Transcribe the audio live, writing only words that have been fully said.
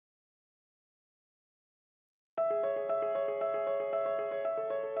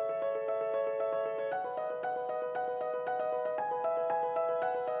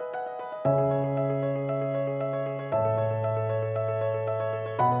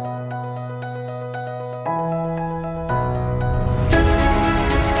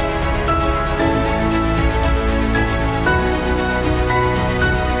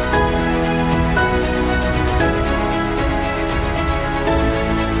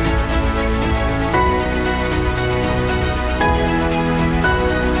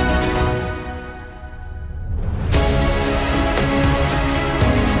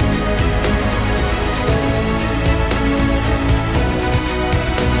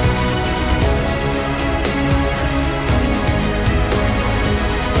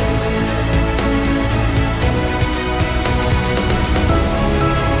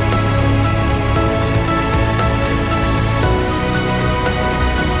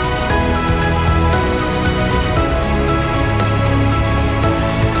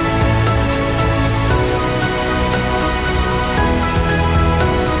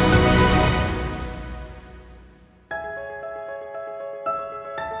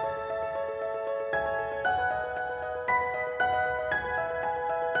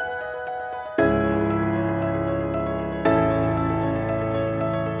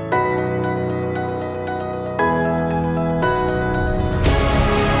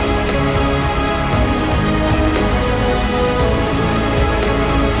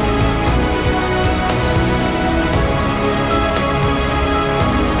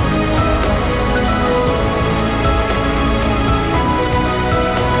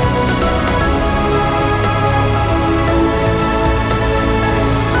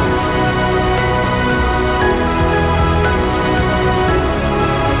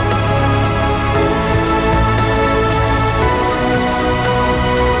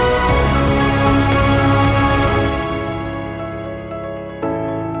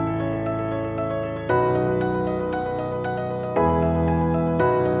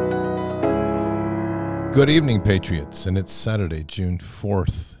Good evening, Patriots, and it's Saturday, June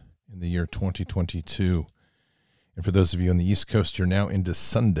 4th in the year 2022. And for those of you on the East Coast, you're now into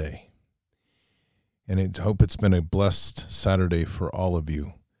Sunday. And I hope it's been a blessed Saturday for all of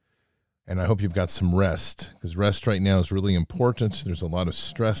you. And I hope you've got some rest, because rest right now is really important. There's a lot of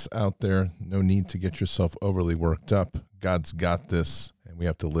stress out there. No need to get yourself overly worked up. God's got this, and we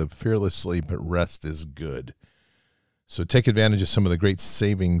have to live fearlessly, but rest is good. So take advantage of some of the great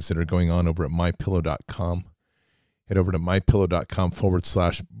savings that are going on over at MyPillow.com. Head over to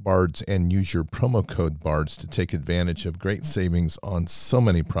MyPillow.com/bards and use your promo code BARDS to take advantage of great savings on so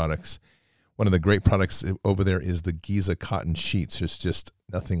many products. One of the great products over there is the Giza cotton sheets. There's just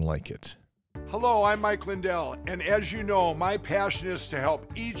nothing like it. Hello, I'm Mike Lindell, and as you know, my passion is to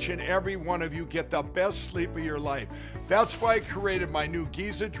help each and every one of you get the best sleep of your life. That's why I created my new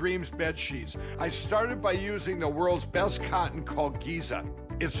Giza Dreams bed sheets. I started by using the world's best cotton called Giza.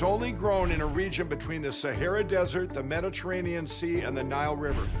 It's only grown in a region between the Sahara Desert, the Mediterranean Sea, and the Nile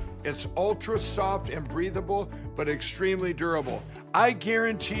River. It's ultra soft and breathable, but extremely durable. I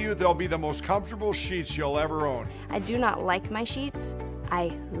guarantee you they'll be the most comfortable sheets you'll ever own. I do not like my sheets.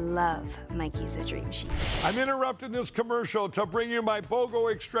 I love my Giza Dream sheets. I'm interrupting this commercial to bring you my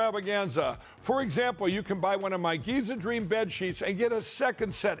BOGO extravaganza. For example, you can buy one of my Giza Dream bed sheets and get a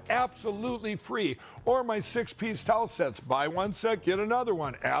second set absolutely free. Or my 6-piece towel sets. Buy one set, get another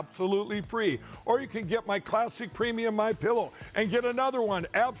one absolutely free. Or you can get my classic premium MyPillow and get another one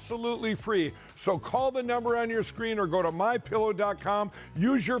absolutely free. So call the number on your screen or go to MyPillow.com.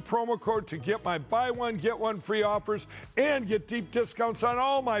 Use your promo code to get my buy one, get one free offers and get deep discounts on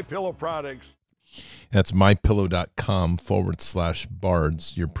all MyPillow products. That's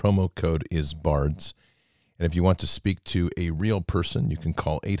MyPillow.com/bards. Your promo code is BARDS. And if you want to speak to a real person, you can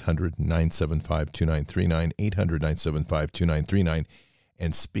call 800-975-2939, 800-975-2939,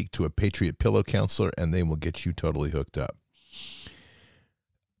 and speak to a Patriot Pillow Counselor, and they will get you totally hooked up.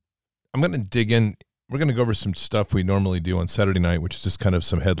 I'm going to dig in. We're going to go over some stuff we normally do on Saturday night, which is just kind of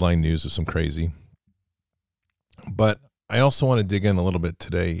some headline news of some crazy. But I also want to dig in a little bit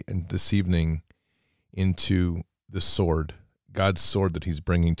today and this evening into the sword, God's sword that he's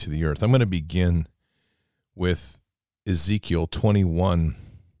bringing to the earth. I'm going to begin with Ezekiel 21,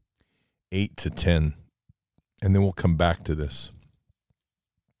 8-10, and then we'll come back to this.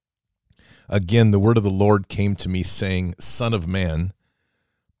 Again, the word of the Lord came to me, saying, Son of man,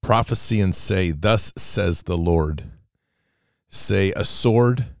 prophesy and say, Thus says the Lord. Say, a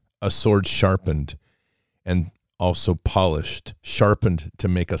sword sharpened, and also polished, sharpened to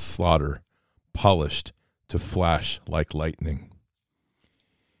make a slaughter, polished to flash like lightning.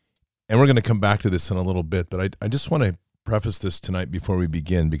 And we're going to come back to this in a little bit, but I just want to preface this tonight before we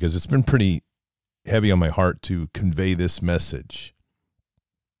begin, because it's been pretty heavy on my heart to convey this message,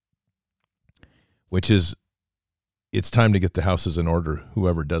 which is it's time to get the houses in order,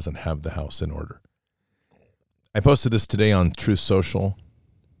 whoever doesn't have the house in order. I posted this today on Truth Social,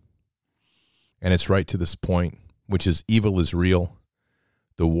 and it's right to this point, which is evil is real.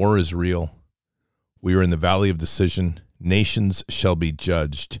 The war is real. We are in the valley of decision. Nations shall be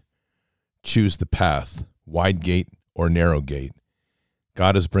judged. Choose the path, wide gate or narrow gate.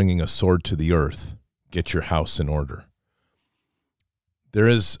 God is bringing a sword to the earth. Get your house in order. There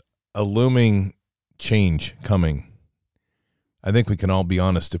is a looming change coming. I think we can all be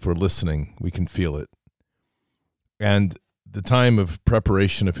honest. If we're listening, we can feel it. And the time of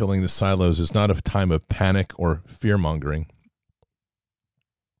preparation of filling the silos is not a time of panic or fear-mongering.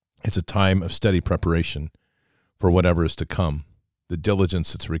 It's a time of steady preparation for whatever is to come, the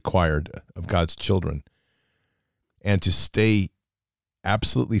diligence that's required of God's children, and to stay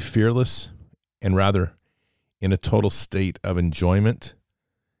absolutely fearless and rather in a total state of enjoyment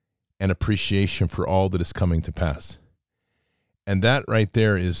and appreciation for all that is coming to pass. And that right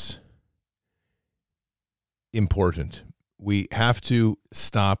there is important. We have to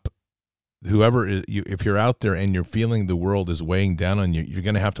stop. Whoever is, if you're out there and you're feeling the world is weighing down on you, you're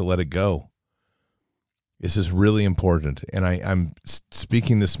going to have to let it go. This is really important. And I'm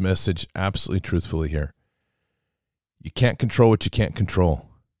speaking this message absolutely truthfully here. You can't control what you can't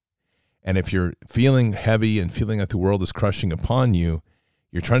control. And if you're feeling heavy and feeling like the world is crushing upon you,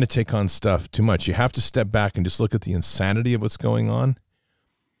 you're trying to take on stuff too much. You have to step back and just look at the insanity of what's going on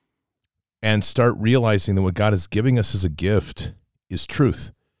and start realizing that what God is giving us as a gift is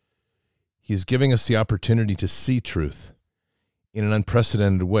truth. He's giving us the opportunity to see truth in an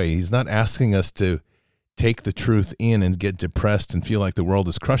unprecedented way. He's not asking us to take the truth in and get depressed and feel like the world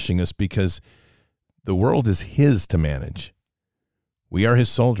is crushing us, because the world is his to manage. We are his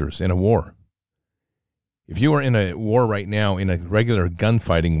soldiers in a war. If you are in a war right now, in a regular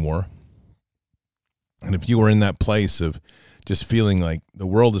gunfighting war, And if you were in that place of just feeling like the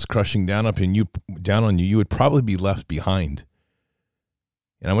world is crushing down on you, you would probably be left behind.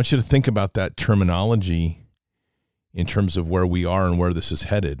 And I want you to think about that terminology in terms of where we are and where this is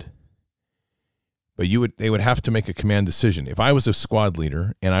headed. But they would have to make a command decision. If I was a squad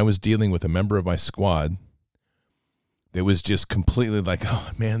leader and I was dealing with a member of my squad that was just completely like, oh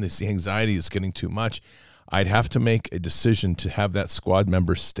man, this anxiety is getting too much, I'd have to make a decision to have that squad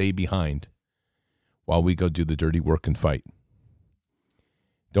member stay behind while we go do the dirty work and fight.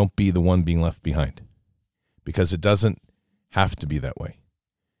 Don't be the one being left behind, because it doesn't have to be that way.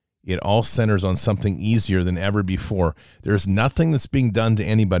 It all centers on something easier than ever before. There's nothing that's being done to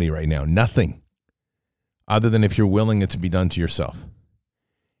anybody right now, nothing, other than if you're willing it to be done to yourself.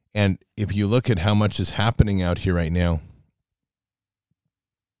 And if you look at how much is happening out here right now,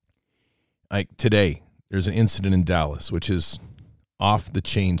 like today, there's an incident in Dallas, which is off the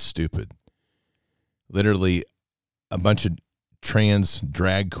chain stupid. Literally a bunch of trans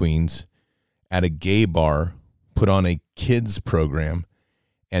drag queens at a gay bar put on a kids program,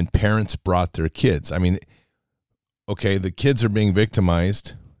 and parents brought their kids. I mean, okay, the kids are being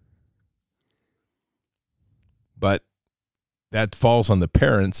victimized, but that falls on the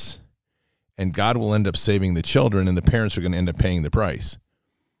parents, and God will end up saving the children, and the parents are going to end up paying the price.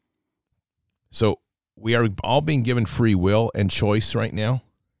 So we are all being given free will and choice right now,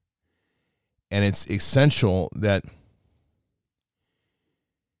 and it's essential that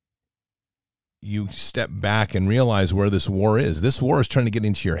you step back and realize where this war is. This war is trying to get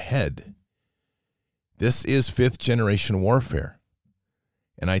into your head. This is fifth generation warfare.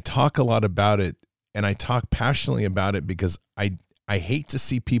 And I talk a lot about it, and I talk passionately about it because I hate to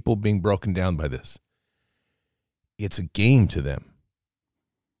see people being broken down by this. It's a game to them.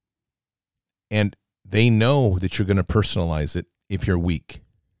 And they know that you're going to personalize it if you're weak.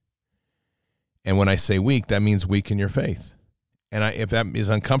 And when I say weak, that means weak in your faith. And if that is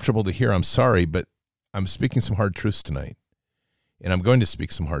uncomfortable to hear, I'm sorry, but I'm speaking some hard truths tonight. And I'm going to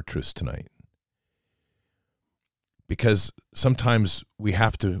speak some hard truths tonight. Because sometimes we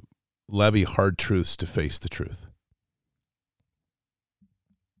have to levy hard truths to face the truth.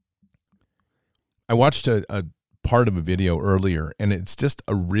 I watched a part of a video earlier, and it's just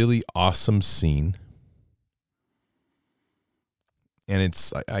a really awesome scene. And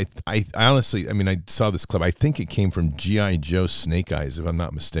it's, I honestly, I mean, I saw this clip. I think it came from G.I. Joe Snake Eyes, if I'm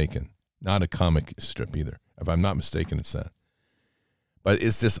not mistaken. Not a comic strip either. If I'm not mistaken, it's that. But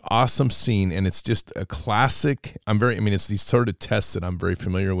it's this awesome scene, and it's just a classic. It's these sort of tests that I'm very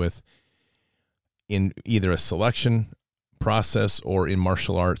familiar with in either a selection process or in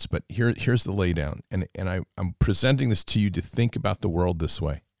martial arts. But here's the laydown. And I'm presenting this to you to think about the world this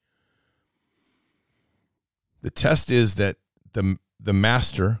way. The test is that the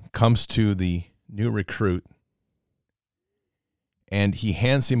master comes to the new recruit and he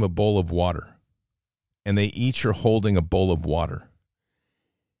hands him a bowl of water, and they each are holding a bowl of water.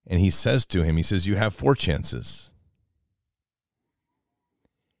 And he says to him, you have 4 chances.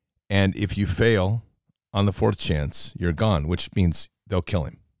 And if you fail on the 4th chance, you're gone, which means they'll kill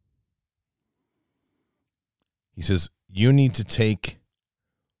him. He says, you need to take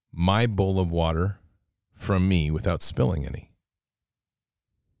my bowl of water from me without spilling any.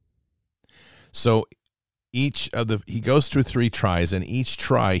 So he goes through 3 tries, and each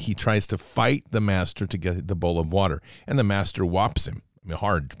try he tries to fight the master to get the bowl of water, and the master whops him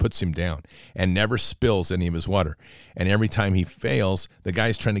hard, puts him down, and never spills any of his water. And every time he fails, the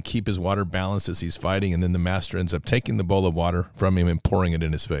guy's trying to keep his water balanced as he's fighting, and then the master ends up taking the bowl of water from him and pouring it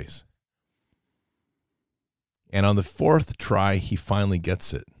in his face. And on the 4th try, he finally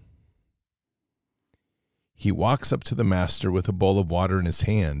gets it. He walks up to the master with a bowl of water in his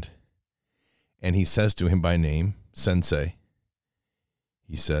hand, and he says to him by name, Sensei,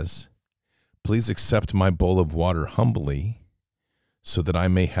 he says, please accept my bowl of water humbly so that I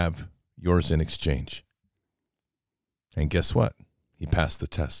may have yours in exchange. And guess what? He passed the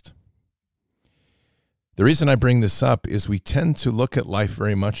test. The reason I bring this up is we tend to look at life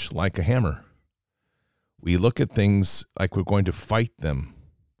very much like a hammer. We look at things like we're going to fight them,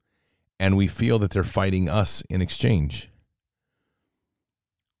 and we feel that they're fighting us in exchange.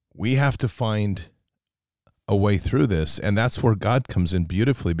 We have to find a way through this, and that's where God comes in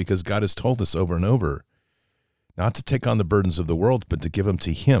beautifully, because God has told us over and over not to take on the burdens of the world, but to give them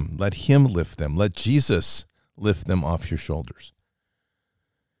to him. Let him lift them. Let Jesus lift them off your shoulders.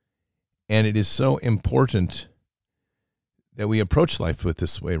 And it is so important that we approach life with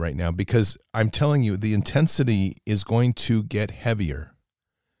this way right now, because I'm telling you, the intensity is going to get heavier.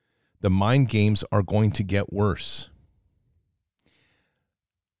 The mind games are going to get worse.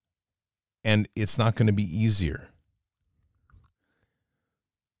 And it's not going to be easier.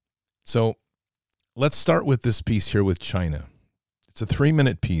 So let's start with this piece here with China. It's a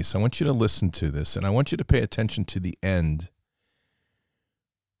 3-minute piece. I want you to listen to this, and I want you to pay attention to the end,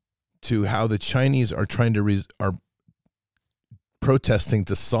 to how the Chinese are trying to are protesting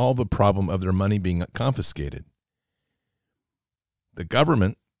to solve a problem of their money being confiscated. The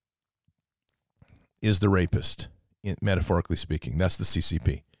government is the rapist, metaphorically speaking. That's the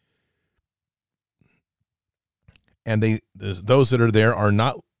CCP. And those that are there are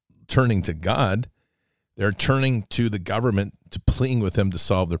not turning to God. They're turning to the government to pleading with them to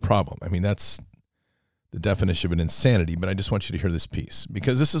solve their problem. I mean, that's the definition of an insanity, but I just want you to hear this piece,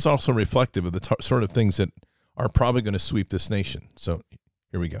 because this is also reflective of the sort of things that are probably going to sweep this nation. So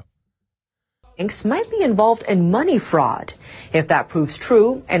here we go. Banks might be involved in money fraud. If that proves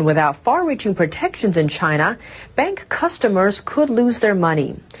true, and without far-reaching protections in China, bank customers could lose their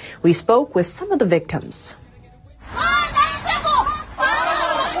money. We spoke with some of the victims.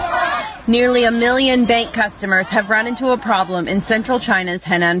 Nearly 1 million bank customers have run into a problem in central China's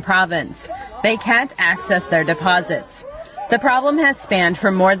Henan province. They can't access their deposits. The problem has spanned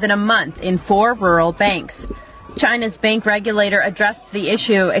for more than a month in 4 rural banks. China's bank regulator addressed the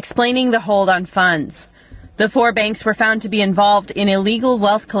issue, explaining the hold on funds. The 4 banks were found to be involved in illegal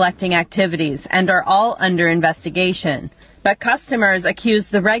wealth collecting activities and are all under investigation. But customers accuse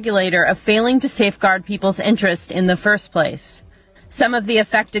the regulator of failing to safeguard people's interest in the first place. Some of the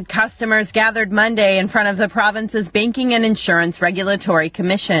affected customers gathered Monday in front of the province's Banking and Insurance Regulatory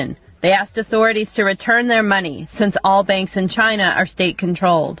Commission. They asked authorities to return their money, since all banks in China are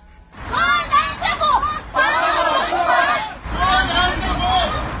state-controlled.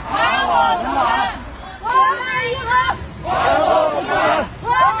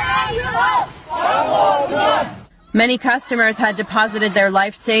 Many customers had deposited their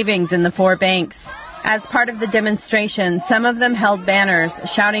life savings in the 4 banks. As part of the demonstration, some of them held banners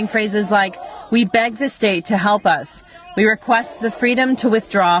shouting phrases like, "We beg the state to help us. We request the freedom to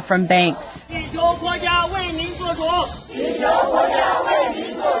withdraw from banks."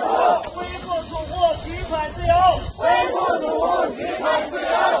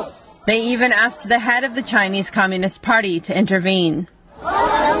 They even asked the head of the Chinese Communist Party to intervene.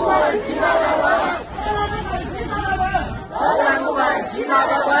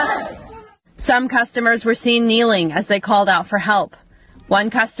 Some customers were seen kneeling as they called out for help. One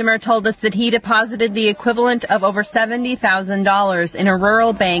customer told us that he deposited the equivalent of over $70,000 in a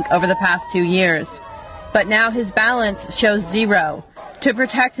rural bank over the past 2 years. But now his balance shows 0. To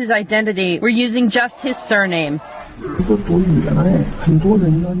protect his identity, we're using just his surname.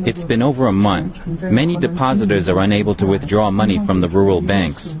 It's been over a month. Many depositors are unable to withdraw money from the rural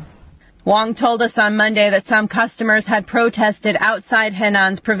banks. Wang told us on Monday that some customers had protested outside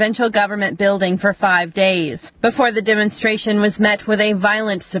Henan's provincial government building for 5 days before the demonstration was met with a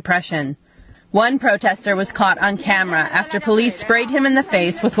violent suppression. One protester was caught on camera after police sprayed him in the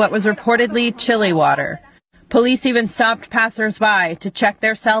face with what was reportedly chili water. Police even stopped passers-by to check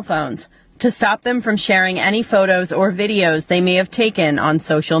their cell phones to stop them from sharing any photos or videos they may have taken on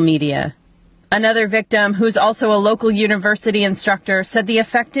social media. Another victim, who's also a local university instructor, said the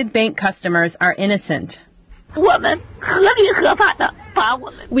affected bank customers are innocent.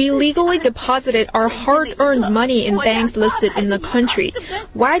 We legally deposited our hard-earned money in banks listed in the country.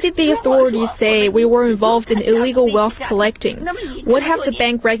 Why did the authorities say we were involved in illegal wealth collecting? What have the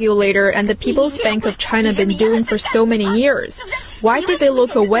bank regulator and the People's Bank of China been doing for so many years? Why did they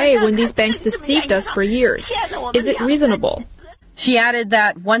look away when these banks deceived us for years? Is it reasonable? She added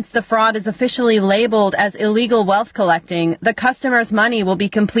that once the fraud is officially labeled as illegal wealth collecting, the customer's money will be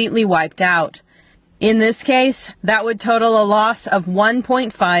completely wiped out. In this case, that would total a loss of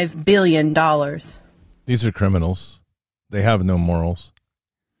 $1.5 billion. These are criminals. They have no morals.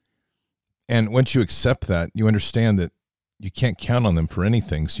 And once you accept that, you understand that you can't count on them for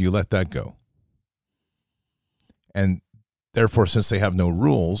anything, so you let that go. And therefore, since they have no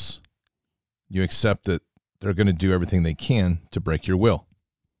rules, you accept that they're going to do everything they can to break your will.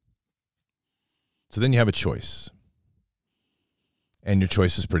 So then you have a choice. And your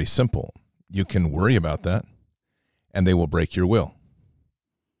choice is pretty simple. You can worry about that, and they will break your will.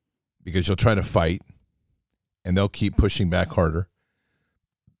 Because you'll try to fight, and they'll keep pushing back harder.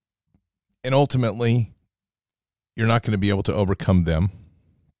 And ultimately, you're not going to be able to overcome them,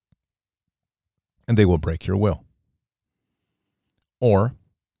 and they will break your will. Or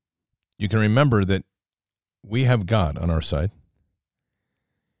you can remember that we have God on our side,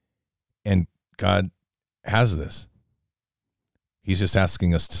 and God has this. He's just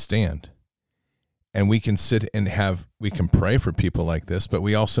asking us to stand. And we can sit and we can pray for people like this, but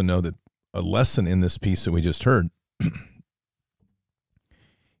we also know that lesson in this piece that we just heard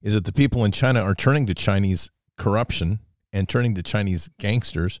is that the people in China are turning to Chinese corruption and turning to Chinese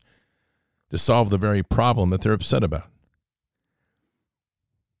gangsters to solve the very problem that they're upset about.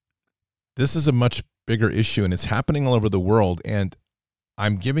 This is a much bigger issue, and it's happening all over the world, and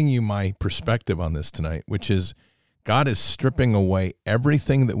I'm giving you my perspective on this tonight, which is God is stripping away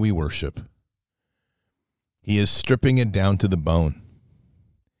everything that we worship. He is stripping it down to the bone.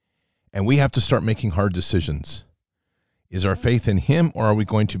 And we have to start making hard decisions. Is our faith in him, or are we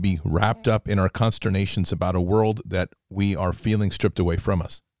going to be wrapped up in our consternations about a world that we are feeling stripped away from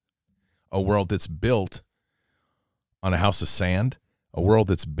us? A world that's built on a house of sand? A world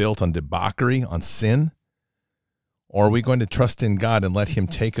that's built on debauchery, on sin? Or are we going to trust in God and let him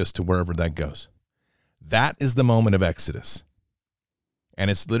take us to wherever that goes? That is the moment of Exodus.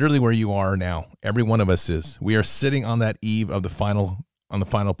 And it's literally where you are now. Every one of us is. We are sitting on that eve of the final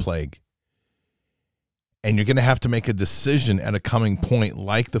plague. And you're going to have to make a decision at a coming point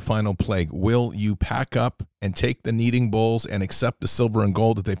like the final plague. Will you pack up and take the kneading bowls and accept the silver and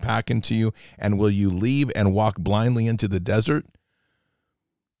gold that they pack into you? And will you leave and walk blindly into the desert?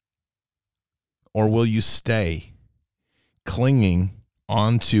 Or will you stay clinging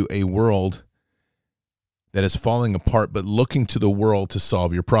onto a world that is falling apart, but looking to the world to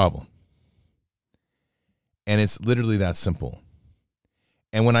solve your problem? And it's literally that simple.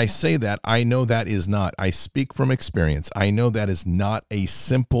 And when I say that, I know that is not, I speak from experience. I know that is not a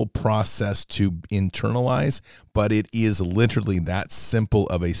simple process to internalize, but it is literally that simple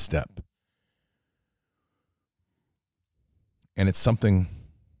of a step. And it's something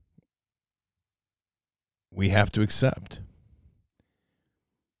we have to accept.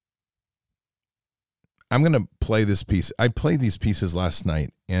 I'm going to play this piece. I played these pieces last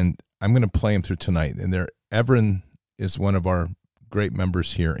night, and I'm going to play them through tonight. And Everin is one of our great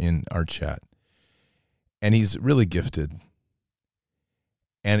members here in our chat. And he's really gifted.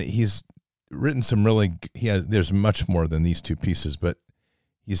 And he's written some there's much more than these two pieces, but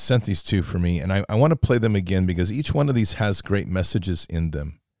he's sent these two for me. And I want to play them again because each one of these has great messages in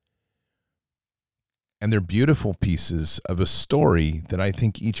them. And they're beautiful pieces of a story that I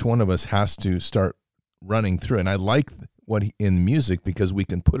think each one of us has to start running through. And I like in music because we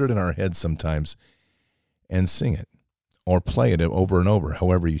can put it in our heads sometimes and sing it or play it over and over,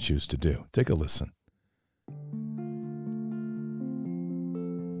 however you choose to do. Take a listen.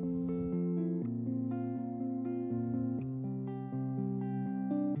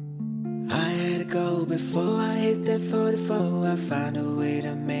 I had to go before I hit that 44. I find a way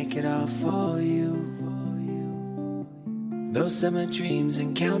to make it all for you. Those summer dreams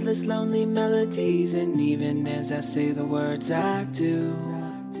and countless lonely melodies, and even as I say the words I do,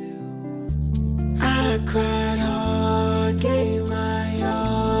 I cried hard, gave my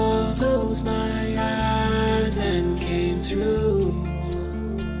all, closed my eyes and came through.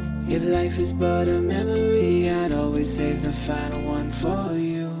 If life is but a memory, I'd always save the final one for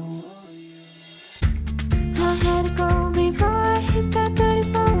you. I had to go before I hit that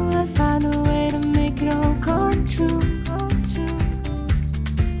 34. I found a way to make it all come true.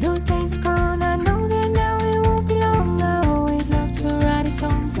 Those days are gone, I know that now it won't be long. I always love to write a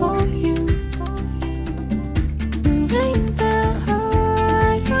song for you. The rain fell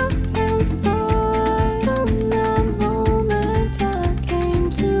hard, I felt far from the moment I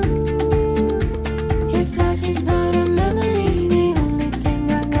came to. If life is but a memory, the only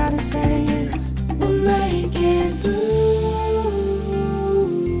thing I gotta say is we'll make it through.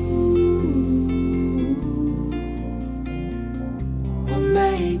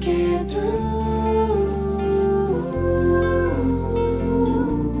 Make it through.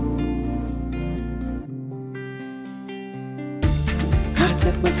 I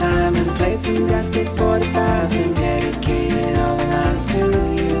took my time and played some dusty 45s and dedicated all the lines to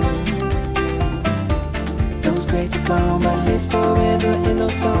you. Those greats are gone but live forever in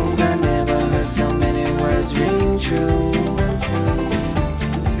those songs. I never heard so many words ring true.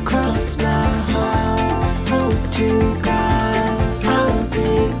 Cross my heart, hope to God.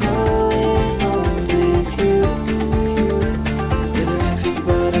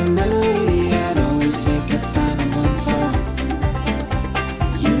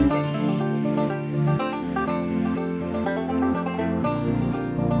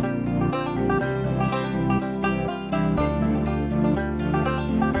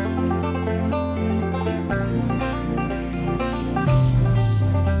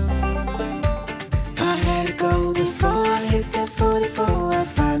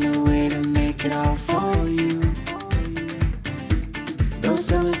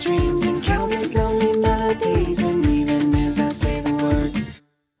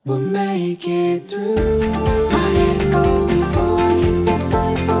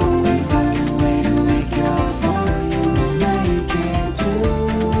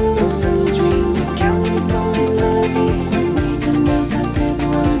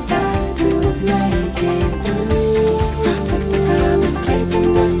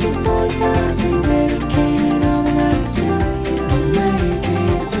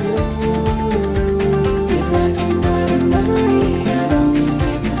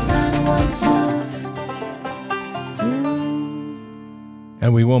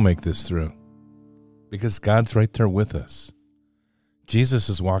 we will make this through because God's right there with us. Jesus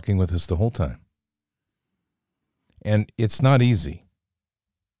is walking with us the whole time. And it's not easy.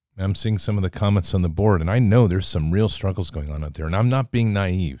 I'm seeing some of the comments on the board, and I know there's some real struggles going on out there, and I'm not being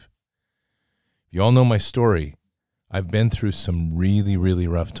naive. You all know my story. I've been through some really, really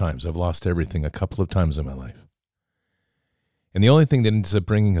rough times. I've lost everything a couple of times in my life. And the only thing that ends up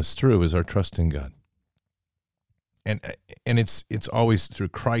bringing us through is our trust in God. And it's always through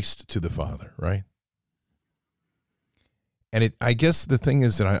Christ to the Father, right? And I guess the thing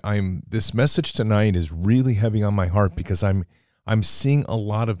is that this message tonight is really heavy on my heart because I'm seeing a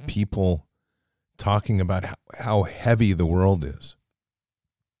lot of people talking about how heavy the world is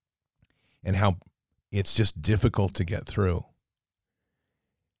and how it's just difficult to get through.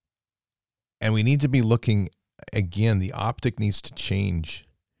 And we need to be looking, again, the optic needs to change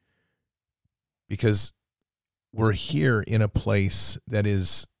because we're here in a place that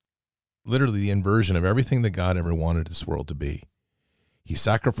is literally the inversion of everything that God ever wanted this world to be. He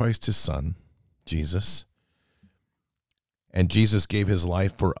sacrificed his son, Jesus, and Jesus gave his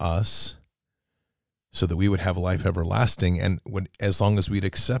life for us so that we would have a life everlasting and as long as we'd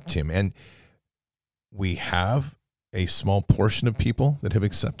accept him. And we have a small portion of people that have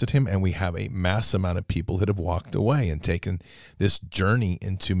accepted him, and we have a mass amount of people that have walked away and taken this journey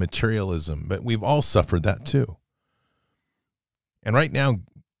into materialism. But we've all suffered that too. And right now,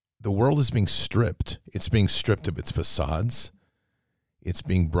 the world is being stripped. It's being stripped of its facades. It's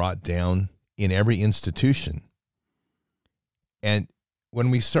being brought down in every institution. And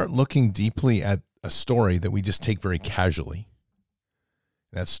when we start looking deeply at a story that we just take very casually,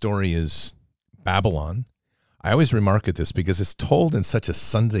 that story is Babylon. I always remark at this because it's told in such a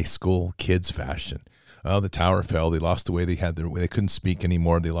Sunday school kids fashion. Oh, the tower fell. They lost the way they had. They couldn't speak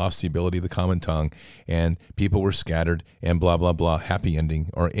anymore. They lost the ability of the common tongue, and people were scattered. And blah blah blah. Happy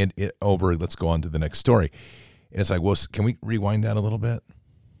ending or it over. Let's go on to the next story. And it's like, well, can we rewind that a little bit?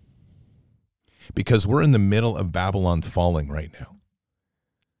 Because we're in the middle of Babylon falling right now,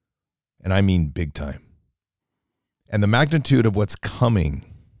 and I mean big time. And the magnitude of what's coming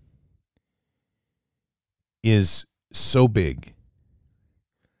is so big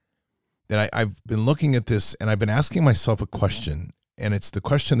that I've been looking at this and I've been asking myself a question, and it's the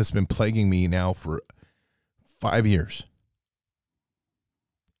question that's been plaguing me now for 5 years.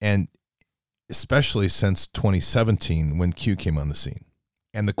 And especially since 2017 when Q came on the scene.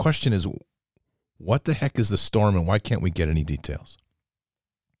 And the question is, what the heck is the storm and why can't we get any details?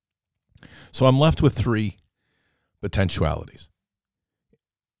 So I'm left with 3 potentialities.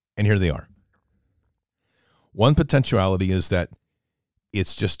 And here they are. One potentiality is that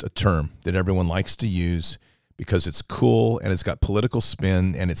it's just a term that everyone likes to use because it's cool and it's got political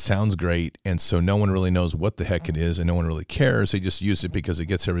spin and it sounds great. And so no one really knows what the heck it is and no one really cares. They just use it because it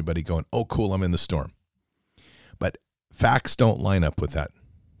gets everybody going, oh, cool, I'm in the storm. But facts don't line up with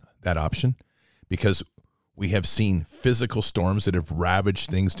that option because we have seen physical storms that have ravaged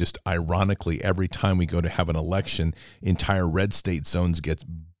things just ironically every time we go to have an election. Entire red state zones get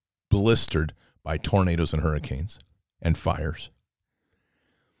blistered by tornadoes and hurricanes and fires.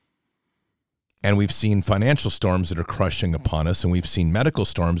 And we've seen financial storms that are crushing upon us, and we've seen medical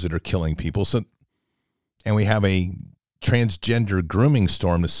storms that are killing people. And we have a transgender grooming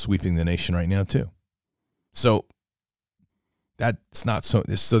storm that's sweeping the nation right now too. So that's not so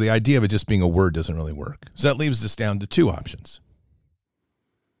the idea of it just being a word doesn't really work. So that leaves us down to 2 options.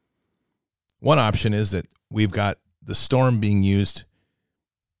 One option is that we've got the storm being used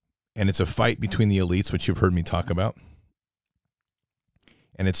and it's a fight between the elites, which you've heard me talk about.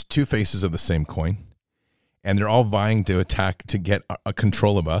 And it's 2 faces of the same coin. And they're all vying to attack to get a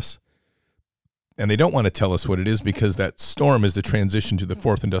control of us. And they don't want to tell us what it is because that storm is the transition to the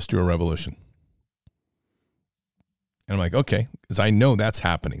 4th Industrial Revolution. And I'm like, okay, because I know that's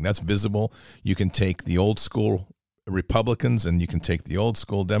happening. That's visible. You can take the old school Republicans and you can take the old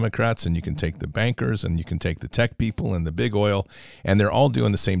school Democrats and you can take the bankers and you can take the tech people and the big oil, and they're all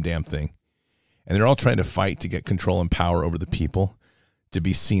doing the same damn thing. And they're all trying to fight to get control and power over the people to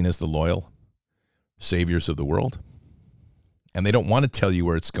be seen as the loyal saviors of the world. And they don't want to tell you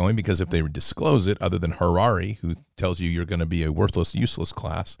where it's going because if they disclose it, other than Harari, who tells you you're going to be a worthless, useless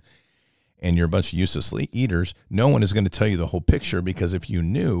class and you're a bunch of useless eaters, no one is going to tell you the whole picture because if you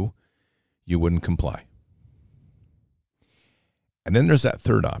knew, you wouldn't comply. And then there's that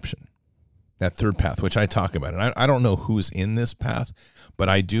 3rd option, that 3rd path, which I talk about. And I don't know who's in this path, but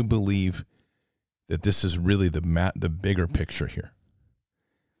I do believe that this is really the bigger picture here.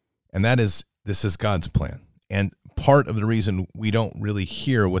 And that is, this is God's plan. And part of the reason we don't really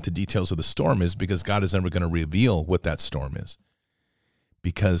hear what the details of the storm is because God is never going to reveal what that storm is.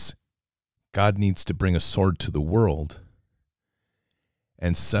 because God needs to bring a sword to the world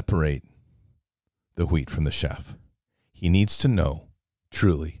and separate the wheat from the chaff. He needs to know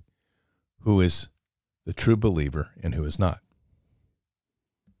truly who is the true believer and who is not.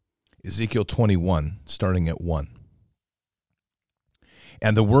 Ezekiel 21, starting at 1.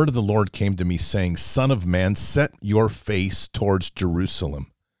 And the word of the Lord came to me, saying, Son of man, set your face towards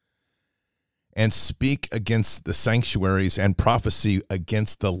Jerusalem, and speak against the sanctuaries, and prophesy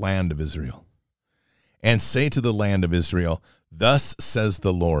against the land of Israel. And say to the land of Israel, Thus says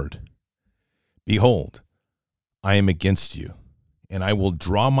the Lord, Behold, I am against you, and I will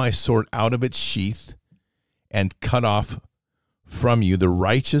draw my sword out of its sheath, and cut off from you the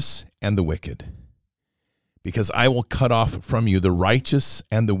righteous and the wicked. Because I will cut off from you the righteous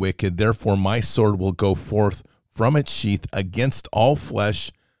and the wicked, therefore my sword will go forth from its sheath against all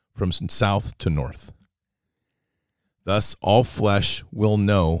flesh from south to north. Thus all flesh will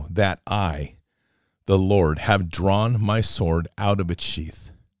know that I, the Lord, have drawn my sword out of its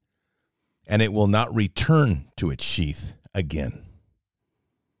sheath, and it will not return to its sheath again.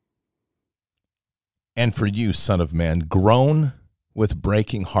 And for you, son of man, groan with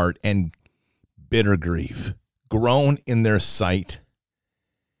breaking heart and bitter grief. Groan in their sight.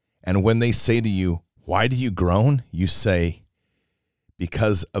 And when they say to you, Why do you groan? You say,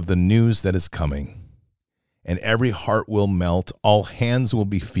 Because of the news that is coming. And every heart will melt, all hands will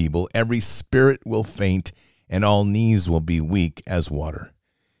be feeble, every spirit will faint, and all knees will be weak as water.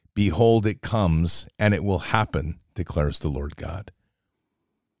 Behold, it comes, and it will happen, declares the Lord God.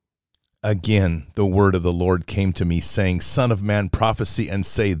 Again, the word of the Lord came to me, saying, Son of man, prophesy and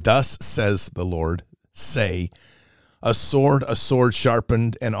say, Thus says the Lord, say, a sword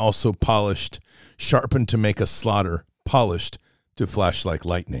sharpened and also polished, sharpened to make a slaughter, polished to flash like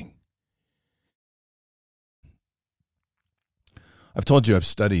lightning. I've told you I've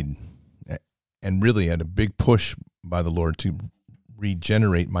studied and really had a big push by the Lord to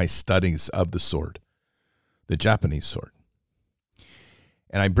regenerate my studies of the sword, the Japanese sword.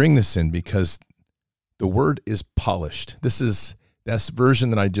 And I bring this in because the word is polished. This version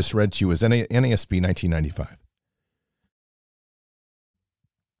that I just read to you is NASB 1995.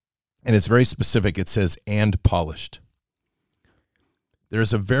 And it's very specific. It says, and polished.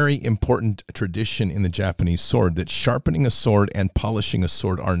 There's a very important tradition in the Japanese sword that sharpening a sword and polishing a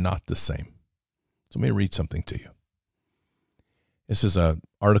sword are not the same. So let me read something to you. This is an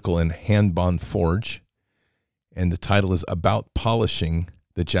article in Hanbon Forge, and the title is About Polishing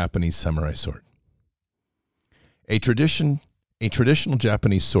the Japanese Samurai Sword. A traditional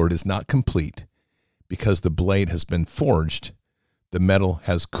Japanese sword is not complete because the blade has been forged, the metal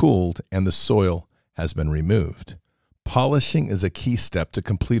has cooled, and the soil has been removed. Polishing is a key step to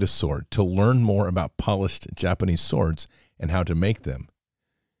complete a sword. To learn more about polished Japanese swords and how to make them,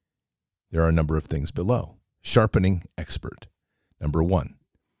 there are a number of things below. Sharpening expert. Number 1.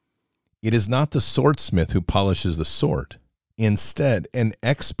 It is not the swordsmith who polishes the sword. Instead, an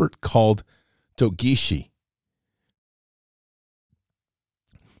expert called Togishi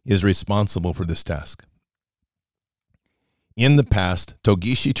is responsible for this task. In the past,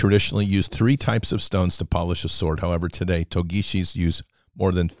 Togishi traditionally used 3 types of stones to polish a sword. However, today, Togishis use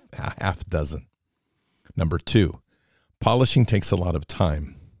more than half a dozen. Number 2, polishing takes a lot of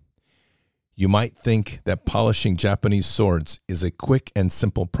time. You might think that polishing Japanese swords is a quick and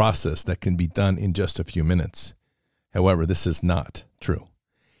simple process that can be done in just a few minutes. However, this is not true.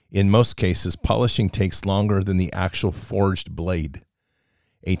 In most cases, polishing takes longer than the actual forged blade.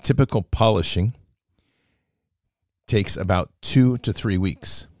 A typical polishing takes about 2 to 3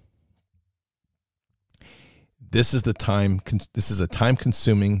 weeks. This is a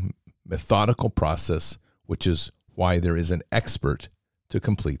time-consuming, methodical process, which is why there is an expert to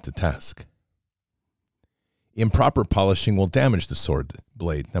complete the task. Improper polishing will damage the sword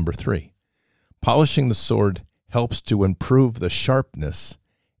blade. Number 3, polishing the sword helps to improve the sharpness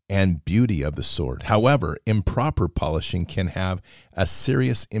and beauty of the sword. However, improper polishing can have a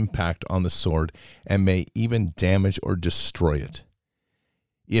serious impact on the sword and may even damage or destroy it.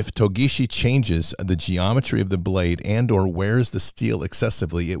 If Togishi changes the geometry of the blade and or wears the steel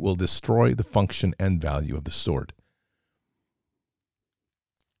excessively, it will destroy the function and value of the sword.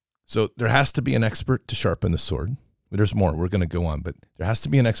 So there has to be an expert to sharpen the sword. There's more. We're going to go on, but there has to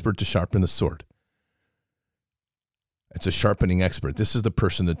be an expert to sharpen the sword. It's a sharpening expert. This is the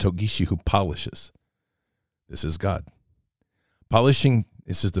person, the Togishi, who polishes. This is God. Polishing,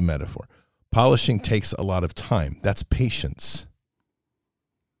 this is the metaphor. Polishing takes a lot of time. That's patience.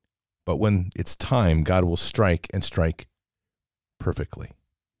 But when it's time, God will strike and strike perfectly.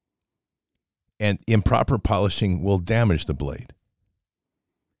 And improper polishing will damage the blade.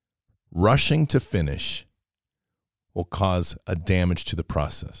 Rushing to finish will cause a damage to the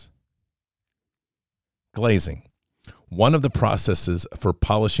process. Glazing. One of the processes for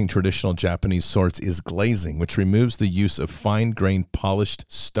polishing traditional Japanese swords is glazing, which removes the use of fine-grained polished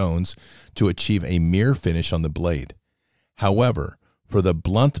stones to achieve a mirror finish on the blade. However, for the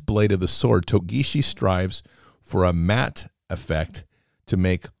blunt blade of the sword, Togishi strives for a matte effect to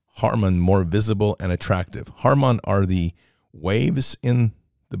make harmon more visible and attractive. Harmon are the waves in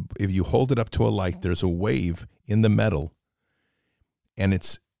the, if you hold it up to a light, there's a wave in the metal, and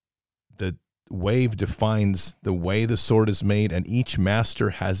it's the wave defines the way the sword is made, and each master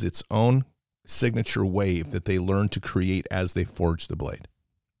has its own signature wave that they learn to create as they forge the blade.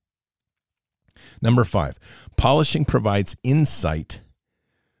 Number 5, polishing provides insight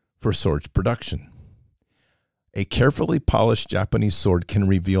for sword production. A carefully polished Japanese sword can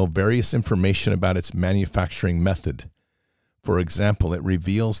reveal various information about its manufacturing method. For example, it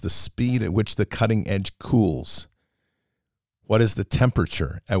reveals the speed at which the cutting edge cools. What is the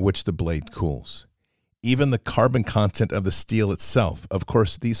temperature at which the blade cools? Even the carbon content of the steel itself. Of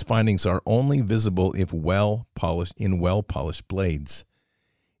course, these findings are only visible if well-polished blades.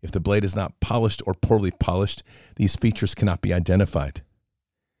 If the blade is not polished or poorly polished, these features cannot be identified.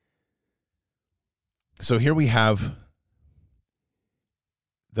 So here we have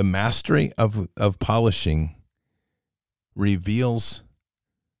the mastery of polishing reveals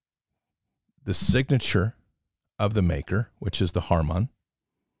the signature of the maker, which is the harmon.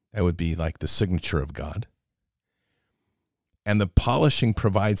 That would be like the signature of God. And the polishing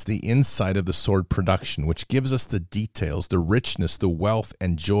provides the insight of the sword production, which gives us the details, the richness, the wealth,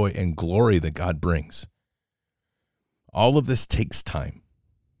 and joy and glory that God brings. All of this takes time.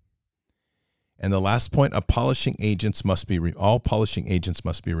 And the last point, all polishing agents must be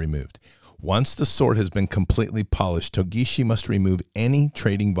removed. Once the sword has been completely polished, Togishi must remove any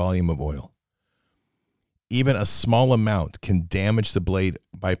trading volume of oil. Even a small amount can damage the blade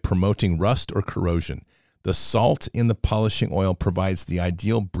by promoting rust or corrosion. The salt in the polishing oil provides the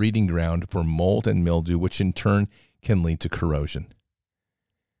ideal breeding ground for mold and mildew, which in turn can lead to corrosion.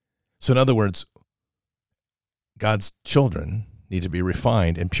 So in other words, God's children need to be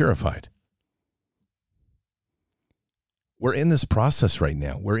refined and purified. We're in this process right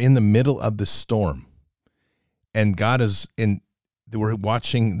now. We're in the middle of the storm. And we're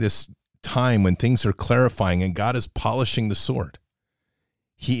watching this time when things are clarifying, and God is polishing the sword.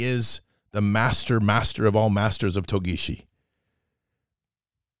 He is the master of all masters of Togishi.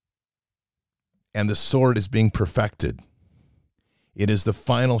 And the sword is being perfected. It is the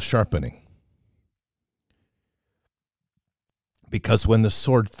final sharpening. Because when the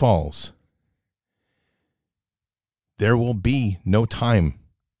sword falls, there will be no time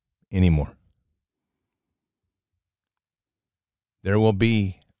anymore. There will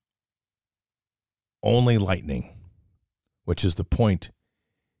be only lightning, which is the point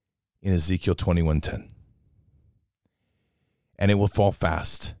in Ezekiel 21:10. And it will fall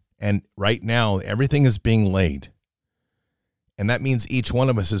fast. And right now, everything is being laid. And that means each one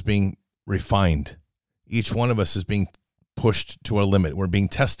of us is being refined. Each one of us is being pushed to a limit. We're being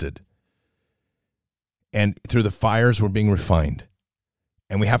tested. And through the fires, we're being refined.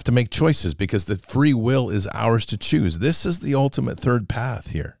 And we have to make choices because the free will is ours to choose. This is the ultimate third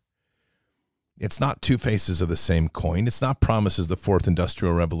path here. It's not two faces of the same coin. It's not promises the fourth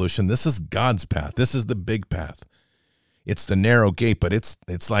industrial revolution. This is God's path. This is the big path. It's the narrow gate, but it's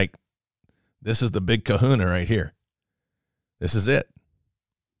like, this is the big kahuna right here. This is it.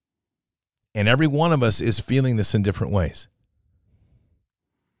 And every one of us is feeling this in different ways.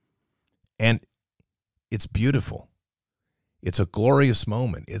 And it's beautiful. It's a glorious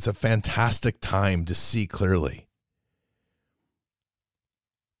moment. It's a fantastic time to see clearly.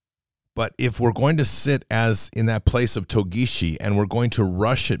 But if we're going to sit as in that place of Togishi and we're going to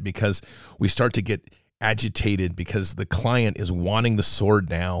rush it because we start to get agitated because the client is wanting the sword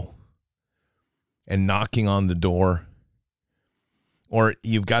now and knocking on the door, or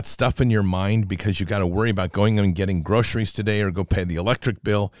you've got stuff in your mind because you got to worry about going and getting groceries today or go pay the electric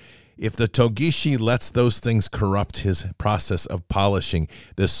bill. If the Togishi lets those things corrupt his process of polishing,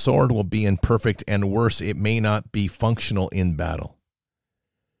 the sword will be imperfect, and worse, it may not be functional in battle.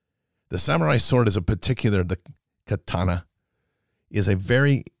 The samurai sword is the katana, is a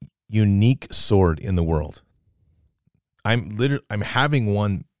very unique sword in the world. I'm having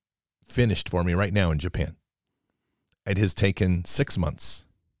one finished for me right now in Japan. It has taken 6 months.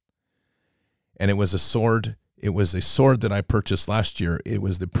 And it was a sword that I purchased last year. It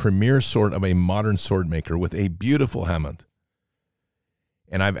was the premier sword of a modern sword maker with a beautiful hamon.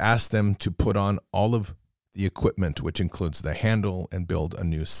 And I've asked them to put on all of the equipment, which includes the handle, and build a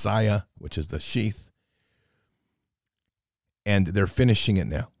new saya, which is the sheath. And they're finishing it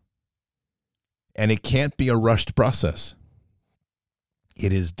now. And it can't be a rushed process.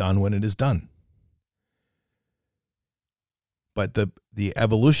 It is done when it is done. But the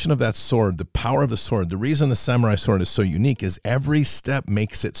evolution of that sword, the power of the sword, the reason the samurai sword is so unique is every step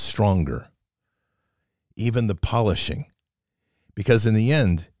makes it stronger. Even the polishing. Because in the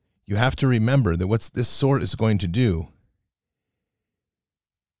end, you have to remember that what this sword is going to do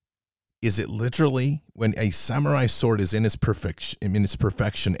is it literally, when a samurai sword is in its perfection,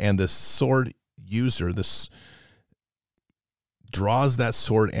 and the sword user draws that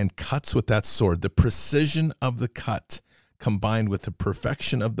sword and cuts with that sword, the precision of the cut combined with the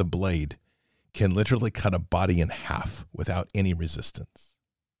perfection of the blade can literally cut a body in half without any resistance.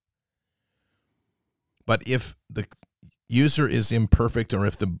 But if the user is imperfect, or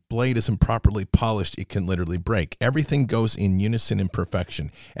if the blade isn't properly polished, it can literally break. Everything goes in unison in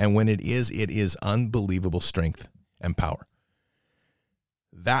perfection. And when it is unbelievable strength and power.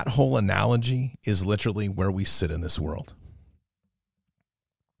 That whole analogy is literally where we sit in this world.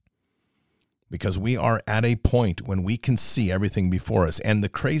 Because we are at a point when we can see everything before us, and the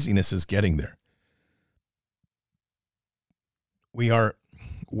craziness is getting there. We are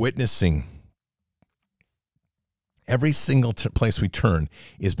witnessing every single place we turn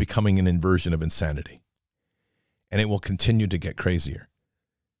is becoming an inversion of insanity. And it will continue to get crazier.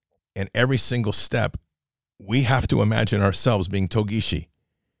 And every single step, we have to imagine ourselves being Togishi.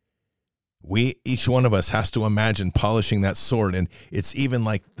 Each one of us has to imagine polishing that sword, and it's even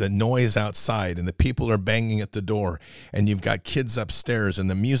like the noise outside, and the people are banging at the door, and you've got kids upstairs, and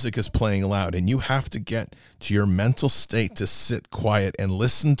the music is playing loud, and you have to get to your mental state to sit quiet and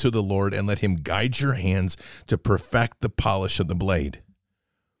listen to the Lord and let him guide your hands to perfect the polish of the blade.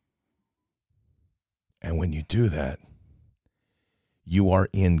 And when you do that, you are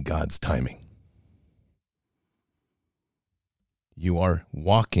in God's timing. You are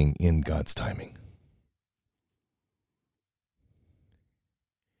walking in God's timing.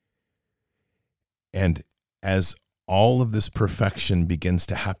 And as all of this perfection begins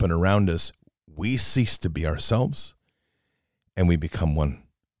to happen around us, we cease to be ourselves and we become one.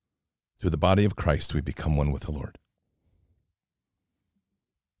 Through the body of Christ, we become one with the Lord.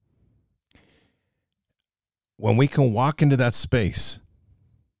 When we can walk into that space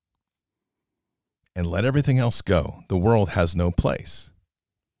and let everything else go, the world has no place.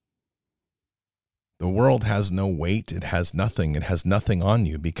 The world has no weight. It has nothing. It has nothing on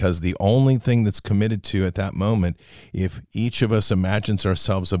you, because the only thing that's committed to at that moment, if each of us imagines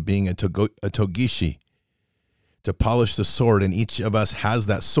ourselves of being a Togishi, to polish the sword, and each of us has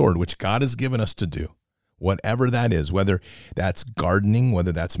that sword, which God has given us to do, whatever that is, whether that's gardening,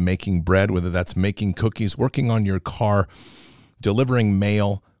 whether that's making bread, whether that's making cookies, working on your car, delivering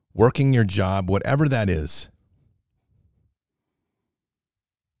mail, working your job, whatever that is,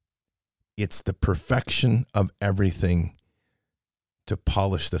 it's the perfection of everything to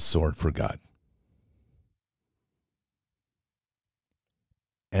polish the sword for God.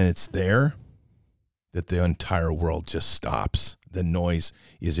 And it's there that the entire world just stops. The noise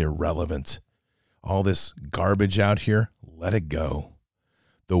is irrelevant. All this garbage out here, let it go.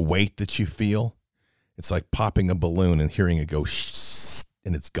 The weight that you feel, it's like popping a balloon and hearing it go shh,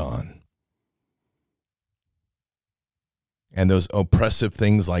 and it's gone. And those oppressive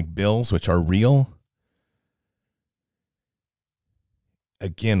things like bills, which are real,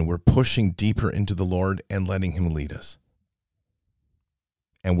 again, we're pushing deeper into the Lord and letting him lead us.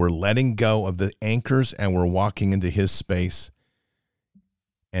 And we're letting go of the anchors, and we're walking into his space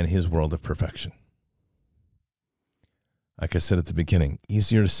and his world of perfection. Like I said at the beginning,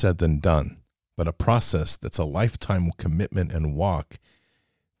 easier said than done, but a process that's a lifetime commitment and walk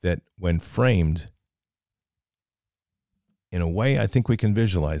that, when framed in a way I think we can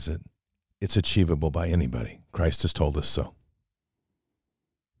visualize it, it's achievable by anybody. Christ has told us so.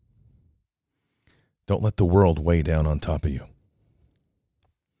 Don't let the world weigh down on top of you.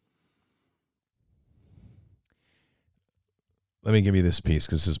 Let me give you this piece,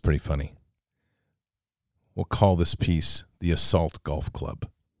 because this is pretty funny. We'll call this piece the Assault Golf Club.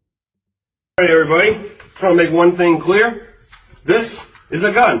 All right, everybody. Trying to make one thing clear. This is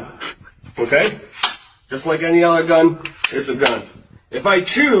a gun, okay? Just like any other gun, it's a gun. If I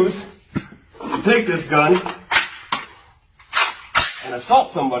choose to take this gun and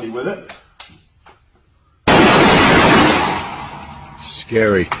assault somebody with it,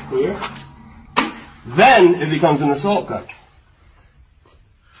 scary. Clear? Then it becomes an assault gun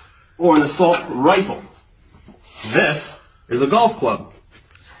or an assault rifle. This is a golf club.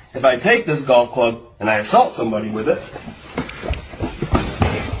 if I take this golf club and I assault somebody with it,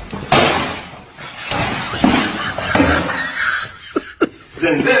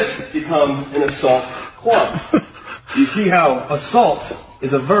 then this becomes an assault club. You see how assault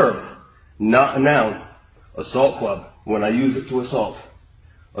is a verb, not a noun. Assault club, when I use it to assault.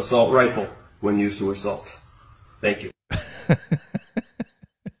 Assault rifle, when used to assault. Thank you.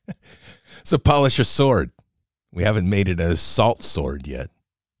 So polish your sword. We haven't made it an assault sword yet.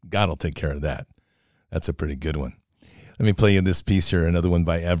 God will take care of that. That's a pretty good one. Let me play you this piece here, another one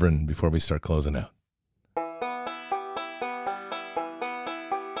by Evren, before we start closing out.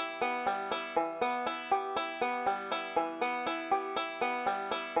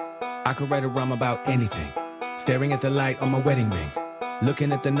 I could write a rhyme about anything. Staring at the light on my wedding ring.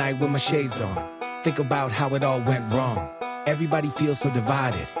 Looking at the night with my shades on. Think about how it all went wrong. Everybody feels so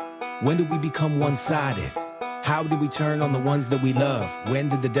divided. When did we become one-sided? How did we turn on the ones that we love? When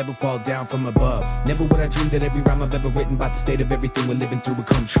did the devil fall down from above? Never would I dream that every rhyme I've ever written about the state of everything we're living through would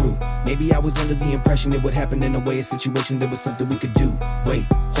come true. Maybe I was under the impression it would happen in a way, a situation that was something we could do. Wait,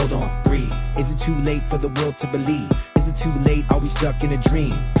 hold on, breathe. Is it too late for the world to believe? Is it too late? Are we stuck in a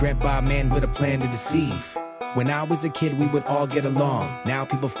dream? Dreamt by a man with a plan to deceive. When I was a kid, we would all get along. Now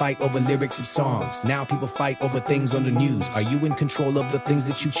people fight over lyrics of songs. Now people fight over things on the news. Are you in control of the things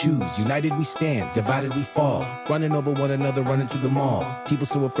that you choose? United we stand, divided we fall. Running over one another, running through the mall. People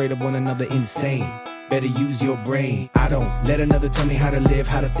so afraid of one another, insane. Better use your brain. I don't let another tell me how to live,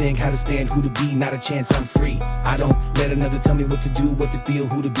 how to think, how to stand, who to be. Not a chance, I'm free. I don't let another tell me what to do, what to feel,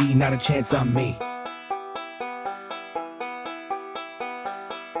 who to be. Not a chance, I'm me.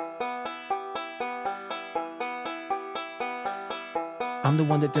 I'm the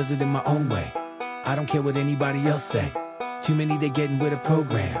one that does it in my own way. I don't care what anybody else say. Too many they getting with a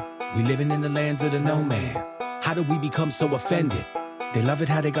program. We living in the lands of the no man. How did we become so offended? They love it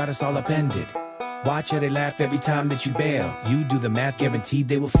how they got us all upended. Watch how they laugh every time that you bail. You do the math, guaranteed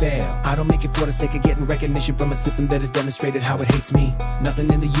they will fail. I don't make it for the sake of getting recognition from a system that has demonstrated how it hates me. Nothing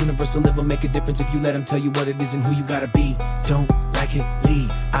in the universe will ever make a difference if you let them tell you what it is and who you gotta be. Don't like it,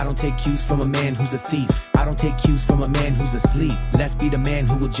 leave. I don't take cues from a man who's a thief. I don't take cues from a man who's asleep. Let's be the man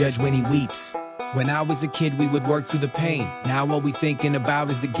who will judge when he weeps. When I was a kid, we would work through the pain. Now all we thinking about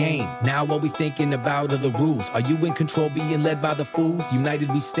is the game. Now all we thinking about are the rules. Are you in control being led by the fools?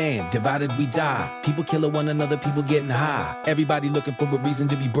 United we stand, divided we die. People killing one another, people getting high. Everybody looking for a reason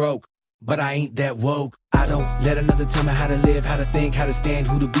to be broke. But I ain't that woke. I don't let another tell me how to live, how to think, how to stand,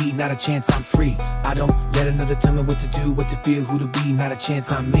 who to be. Not a chance, I'm free. I don't let another tell me what to do, what to feel, who to be. Not a chance,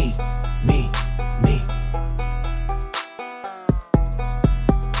 I'm me. Me.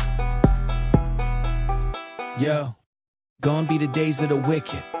 Yo, gone be the days of the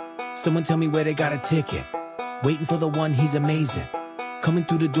wicked. Someone tell me where they got a ticket. Waiting for the one, he's amazing. Coming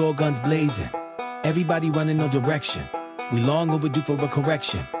through the door, guns blazing. Everybody running no direction. We long overdue for a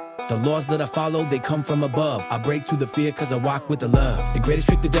correction. The laws that I follow, they come from above. I break through the fear cause I walk with the love. The greatest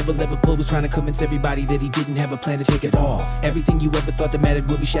trick the devil ever pulled was trying to convince everybody that he didn't have a plan to take it all. Everything you ever thought that mattered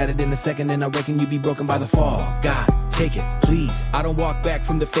will be shattered in a second, and I reckon you'll be broken by the fall. God, take it, please. I don't walk back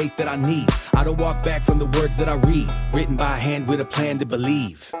from the faith that I need. I don't walk back from the words that I read, written by a hand with a plan to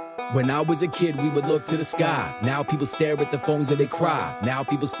believe. When I was a kid, we would look to the sky. Now people stare at the phones and they cry. Now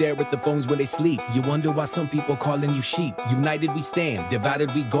people stare at the phones when they sleep. You wonder why some people calling you sheep. United we stand,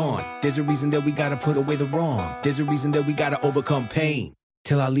 divided we gone. There's a reason that we gotta put away the wrong. There's a reason that we gotta overcome pain.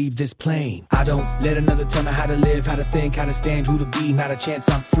 Till I leave this plane. I don't let another tell me how to live, how to think, how to stand, who to be. Not a chance,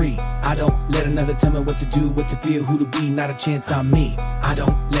 I'm free. I don't let another tell me what to do, what to feel, who to be. Not a chance, I'm me. I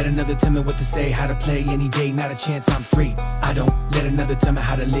don't let another tell me what to say, how to play any day. Not a chance, I'm free. I don't let another tell me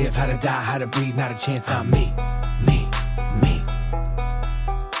how to live, how to die, how to breathe. Not a chance, I'm me. Me.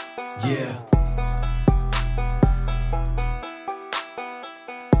 Yeah.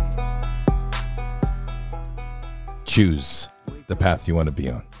 Choose the path you want to be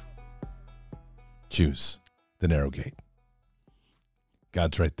on. Choose the narrow gate.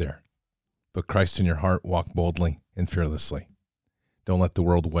 God's right there. Put Christ in your heart, walk boldly and fearlessly. Don't let the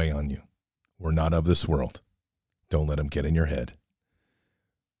world weigh on you. We're not of this world. Don't let him get in your head.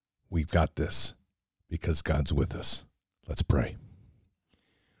 We've got this because God's with us. Let's pray.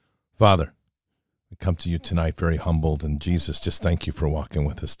 Father, we come to you tonight very humbled, and Jesus, just thank you for walking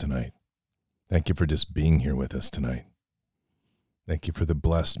with us tonight. Thank you for just being here with us tonight. Thank you for the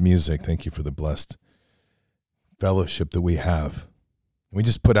blessed music. Thank you for the blessed fellowship that we have. We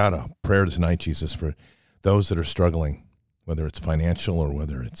just put out a prayer tonight, Jesus, for those that are struggling, whether it's financial or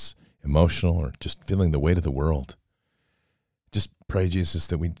whether it's emotional or just feeling the weight of the world. Just pray, Jesus,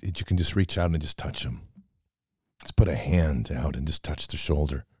 that you can just reach out and just touch them. Just put a hand out and just touch the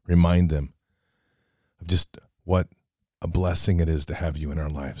shoulder Remind them of just what a blessing it is to have you in our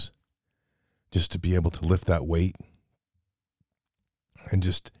lives. Just to be able to lift that weight and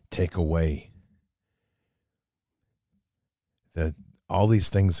just take away all these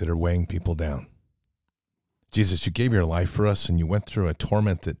things that are weighing people down. Jesus, you gave your life for us, and you went through a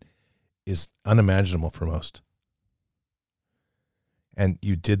torment that is unimaginable for most. And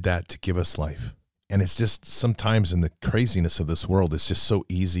you did that to give us life. And it's just sometimes in the craziness of this world, it's just so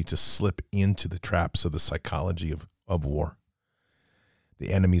easy to slip into the traps of the psychology of war.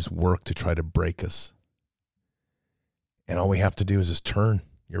 The enemy's work to try to break us. And all we have to do is just turn.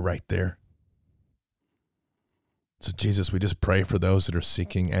 You're right there. So Jesus, we just pray for those that are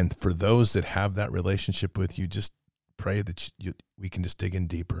seeking, and for those that have that relationship with you, just pray that we can just dig in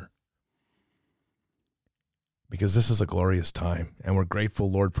deeper. Because this is a glorious time, and we're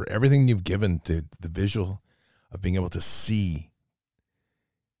grateful, Lord, for everything you've given to the visual of being able to see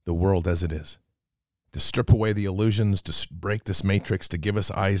the world as it is, to strip away the illusions, to break this matrix, to give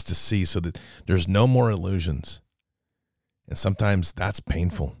us eyes to see so that there's no more illusions. And sometimes that's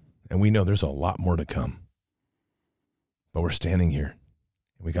painful, and we know there's a lot more to come. But we're standing here,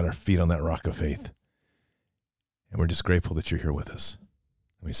 and we got our feet on that rock of faith, and we're just grateful that you're here with us.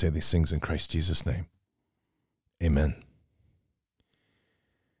 And we say these things in Christ Jesus' name. Amen.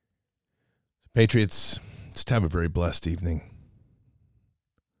 Patriots, just have a very blessed evening.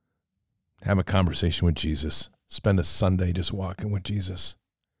 Have a conversation with Jesus. Spend a Sunday just walking with Jesus.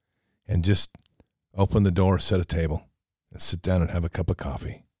 And just open the door, set a table, and sit down and have a cup of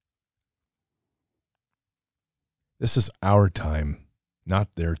coffee. This is our time,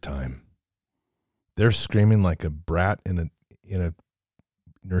 not their time. They're screaming like a brat in a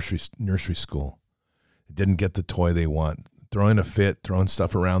nursery school. They didn't get the toy they want. Throwing a fit, throwing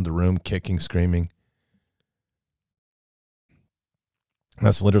stuff around the room, kicking, screaming.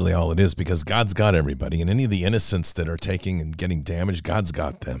 That's literally all it is, because God's got everybody. And any of the innocents that are taking and getting damaged, God's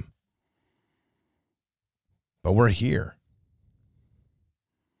got them. But we're here.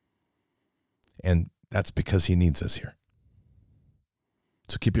 And that's because he needs us here.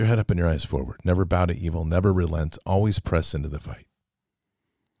 So keep your head up and your eyes forward. Never bow to evil. Never relent. Always press into the fight.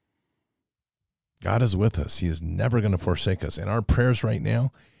 God is with us. He is never going to forsake us. And our prayers right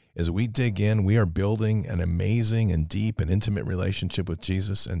now, as we dig in, we are building an amazing and deep and intimate relationship with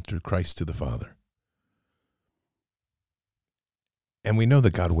Jesus and through Christ to the Father. And we know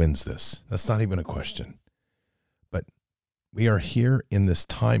that God wins this. That's not even a question. But we are here in this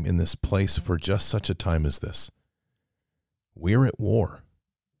time, in this place, for just such a time as this. We're at war.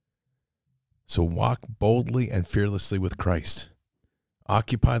 So walk boldly and fearlessly with Christ.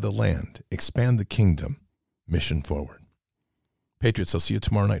 Occupy the land. Expand the kingdom. Mission forward. Patriots, I'll see you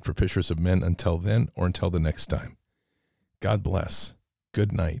tomorrow night for Fishers of Men. Until then, or until the next time. God bless.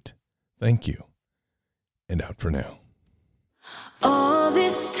 Good night. Thank you. And out for now. All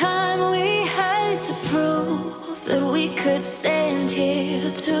this time we had to prove that we could stand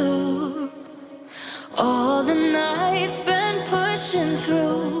here too. All the nights spent pushing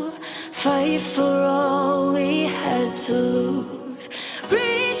through, fight for all we had to lose.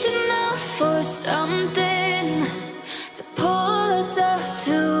 Reaching out for something to pull us up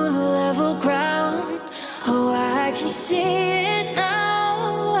to level ground. Oh, I can see it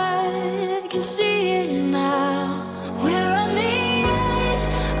now, I can see it now. We're on the edge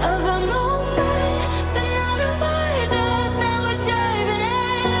of a moment, been out of our depth, now we're diving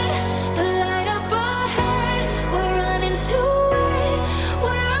in. The light up ahead, we're running to it.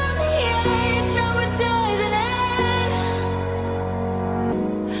 We're on the edge, now we're diving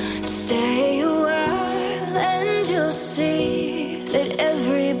in. Stay a while,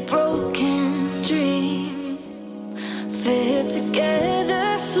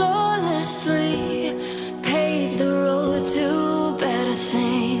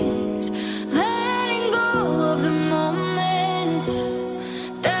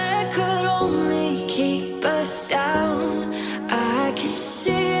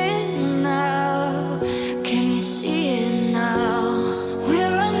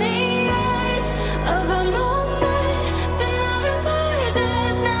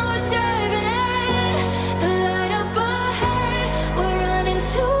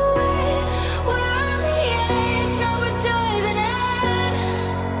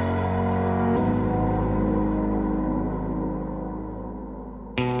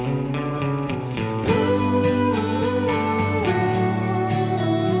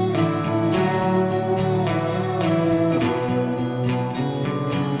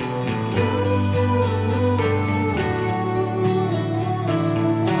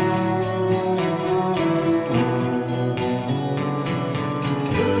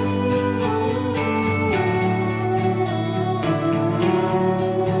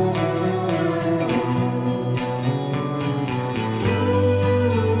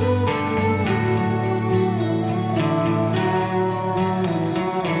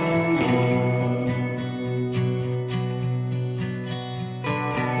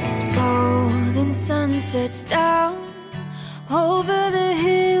 sets down over the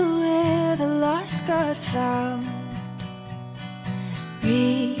hill where the lost got found.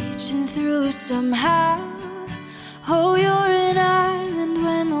 Reaching through somehow. Oh, you're an island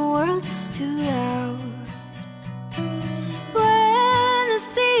when the world is too loud. When the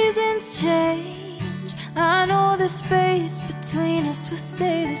seasons change, I know the space between us will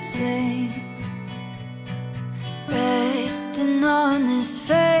stay the same. Resting on this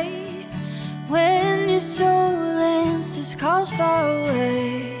faith when your soul answers calls far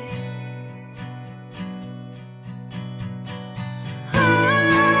away.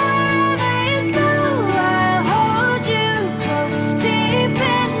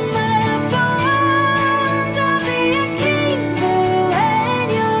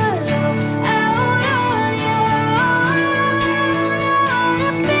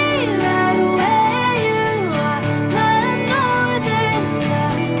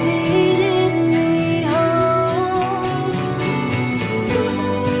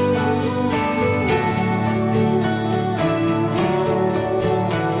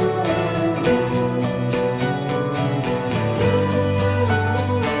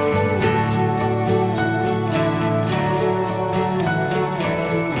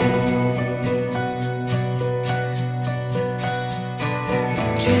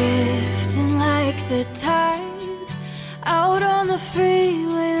 Drifting like the tides out on the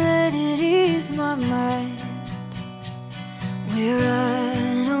freeway, let it ease my mind. We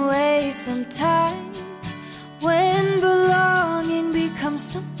run away sometimes when belonging becomes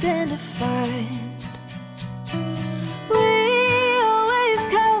something to fight.